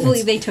grub, but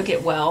hopefully they took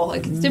it well.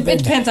 It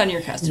depends on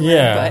your customer.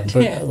 Yeah,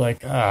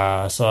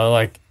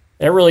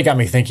 it really got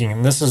me thinking.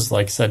 And this is,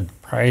 like I said,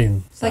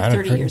 probably it's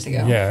 30 years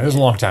ago. Yeah, it was a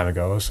long time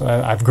ago. So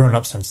I've grown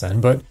up since then.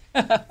 But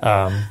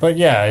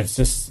yeah, it's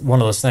just one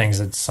of those things.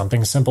 It's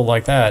something simple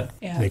like that.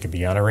 Yeah. They could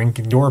be on a Ring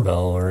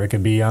doorbell, or it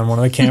could be on one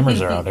of the cameras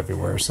that are out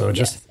everywhere. So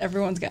just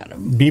everyone's got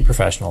them. Be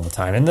professional all the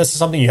time. And this is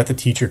something you have to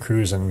teach your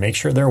crews and make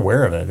sure they're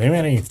aware of it. They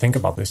may not even think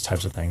about these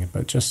types of things,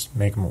 but just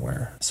make them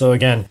aware. So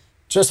again,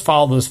 just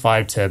follow those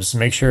 5 tips.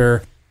 Make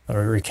sure,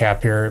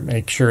 recap here,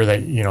 make sure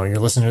that you're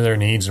listening to their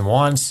needs and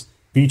wants.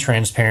 Be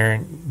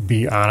transparent.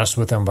 Be honest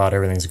with them about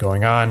everything that's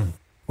going on.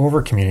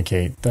 Over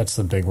communicate. That's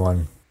the big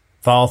one.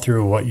 Follow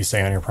through what you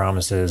say on your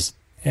promises,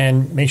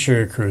 and make sure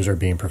your crews are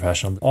being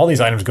professional. All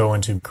these items go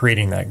into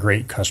creating that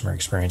great customer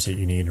experience that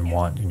you need and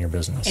want in your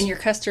business. And your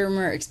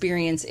customer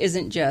experience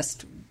isn't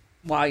just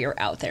while you're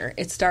out there.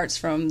 It starts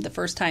from the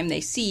first time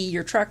they see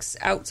your trucks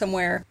out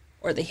somewhere,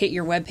 or they hit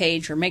your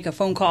webpage or make a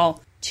phone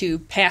call, to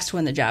past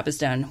when the job is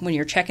done, when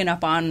you're checking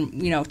up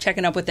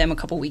with them a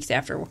couple weeks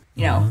after,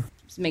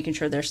 making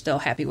sure they're still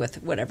happy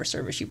with whatever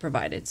service you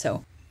provided.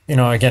 So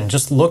again,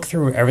 just look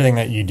through everything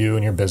that you do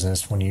in your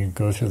business when you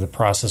go through the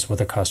process with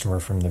a customer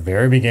from the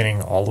very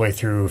beginning all the way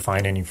through,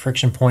 find any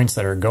friction points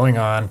that are going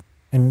on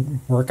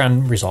and work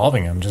on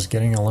resolving them, just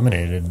getting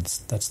eliminated.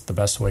 That's the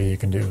best way you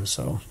can do.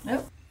 So,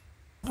 yep.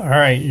 All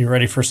right, you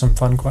ready for some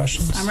fun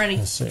questions? I'm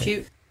ready.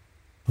 Shoot.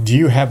 Do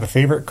you have a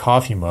favorite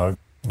coffee mug?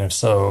 And if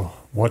so,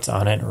 what's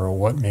on it or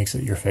what makes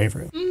it your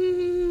favorite?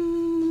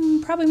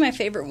 Probably my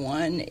favorite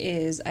one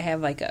is I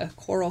have like a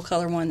coral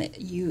color one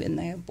that you and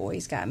the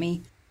boys got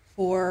me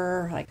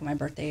for like my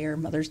birthday or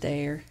Mother's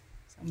Day or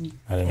something.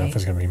 I didn't know if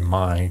it's going to be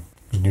my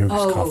new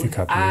coffee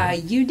cup.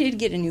 You did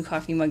get a new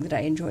coffee mug that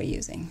I enjoy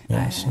using.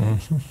 Yes.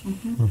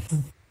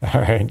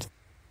 All right.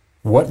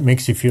 What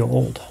makes you feel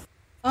old?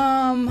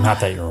 Not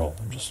that you're old.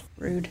 I'm just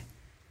rude.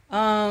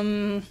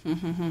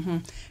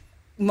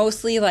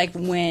 Mostly like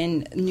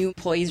when new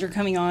employees are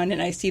coming on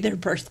and I see their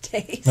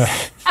birthdays.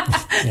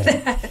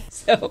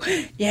 So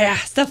yeah,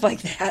 stuff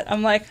like that.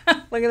 I'm like,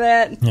 look at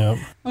that. Yep.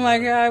 I'm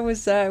like, I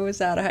was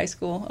out of high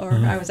school, or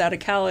I was out of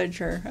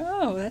college, or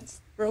that's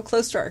real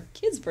close to our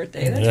kid's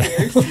birthday.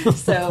 That's weird.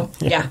 So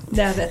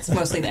that's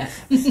mostly that.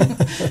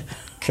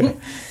 Okay.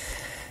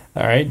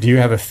 All right. Do you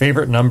have a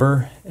favorite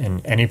number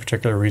and any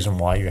particular reason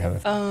why you have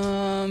it?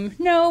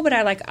 No, but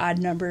I like odd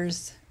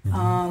numbers.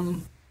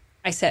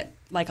 I set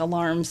like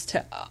alarms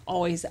to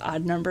always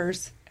odd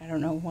numbers. I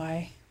don't know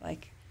why.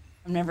 Like,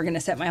 I'm never going to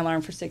set my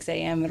alarm for 6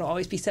 a.m. It'll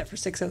always be set for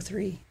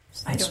 6:03.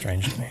 That's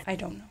strange to me. I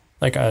don't know.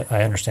 Like,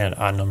 I understand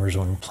odd numbers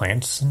when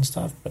plants and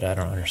stuff, but I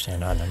don't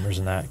understand odd numbers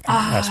in that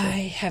aspect. I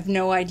have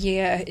no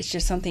idea. It's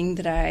just something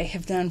that I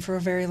have done for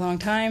a very long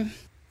time.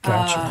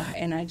 Gotcha.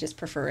 And I just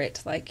prefer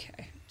it, like,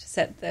 to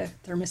set the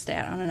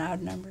thermostat on an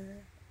odd number.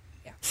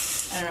 Yeah.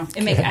 I don't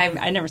know.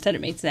 I never said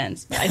it made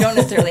sense. But I don't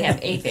necessarily have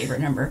a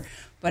favorite number.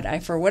 But I,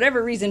 for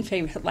whatever reason,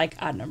 like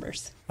odd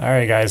numbers. All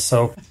right, guys.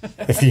 So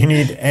if you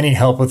need any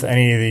help with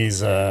any of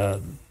these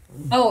and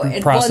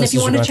if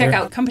you want to check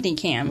out Company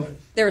Cam,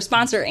 they're a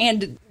sponsor,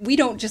 and we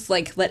don't just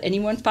like let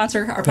anyone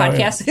sponsor our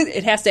podcast. Yeah.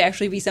 It has to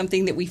actually be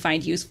something that we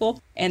find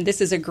useful. And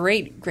this is a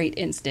great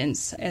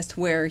instance as to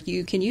where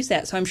you can use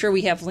that. So I'm sure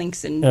we have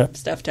links and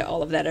stuff to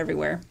all of that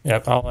everywhere.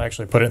 Yep, I'll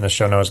actually put it in the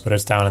show notes, but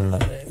it's down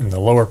in the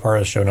lower part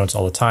of the show notes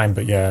all the time.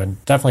 But yeah,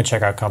 definitely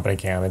check out Company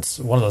Cam. It's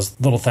one of those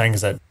little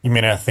things that you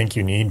may not think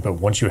you need, but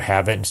once you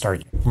have it and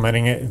start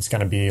implementing it, it's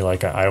going to be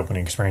like an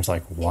eye-opening experience.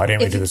 Like, why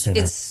didn't we do this sooner?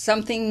 It's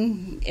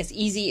something as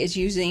easy as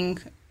using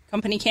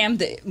Company Cam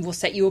that will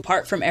set you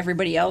apart from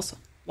everybody else.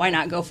 Why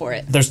not go for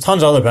it? There's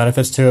tons of other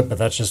benefits to it, but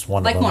that's just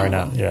one of them right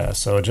now. Yeah,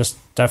 so just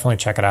definitely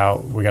check it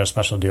out. We got a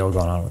special deal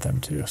going on with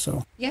them too.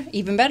 So yeah,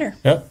 even better.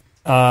 Yep.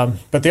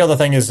 But the other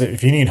thing is,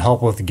 if you need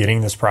help with getting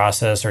this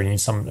process, or you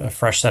need a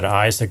fresh set of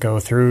eyes to go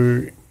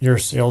through your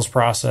sales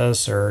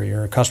process or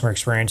your customer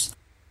experience,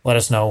 let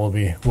us know. We'll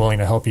be willing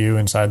to help you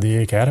inside the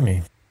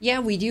Academy. Yeah,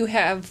 we do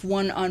have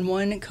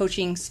one-on-one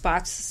coaching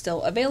spots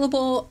still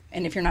available.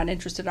 And if you're not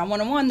interested on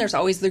one-on-one, there's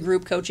always the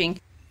group coaching.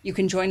 You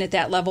can join at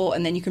that level,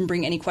 and then you can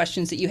bring any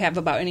questions that you have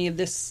about any of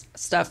this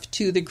stuff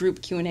to the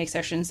group Q&A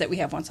sessions that we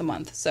have once a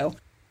month. So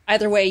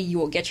either way, you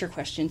will get your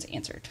questions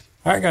answered.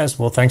 All right, guys.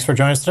 Well, thanks for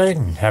joining us today,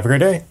 and have a great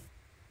day.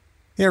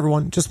 Hey,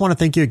 everyone. Just want to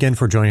thank you again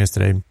for joining us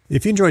today.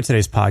 If you enjoyed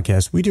today's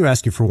podcast, we do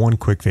ask you for one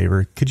quick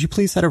favor. Could you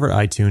please head over to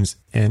iTunes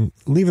and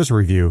leave us a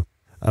review?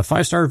 A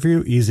 5-star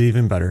review is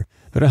even better,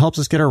 but it helps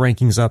us get our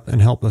rankings up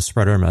and help us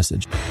spread our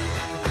message.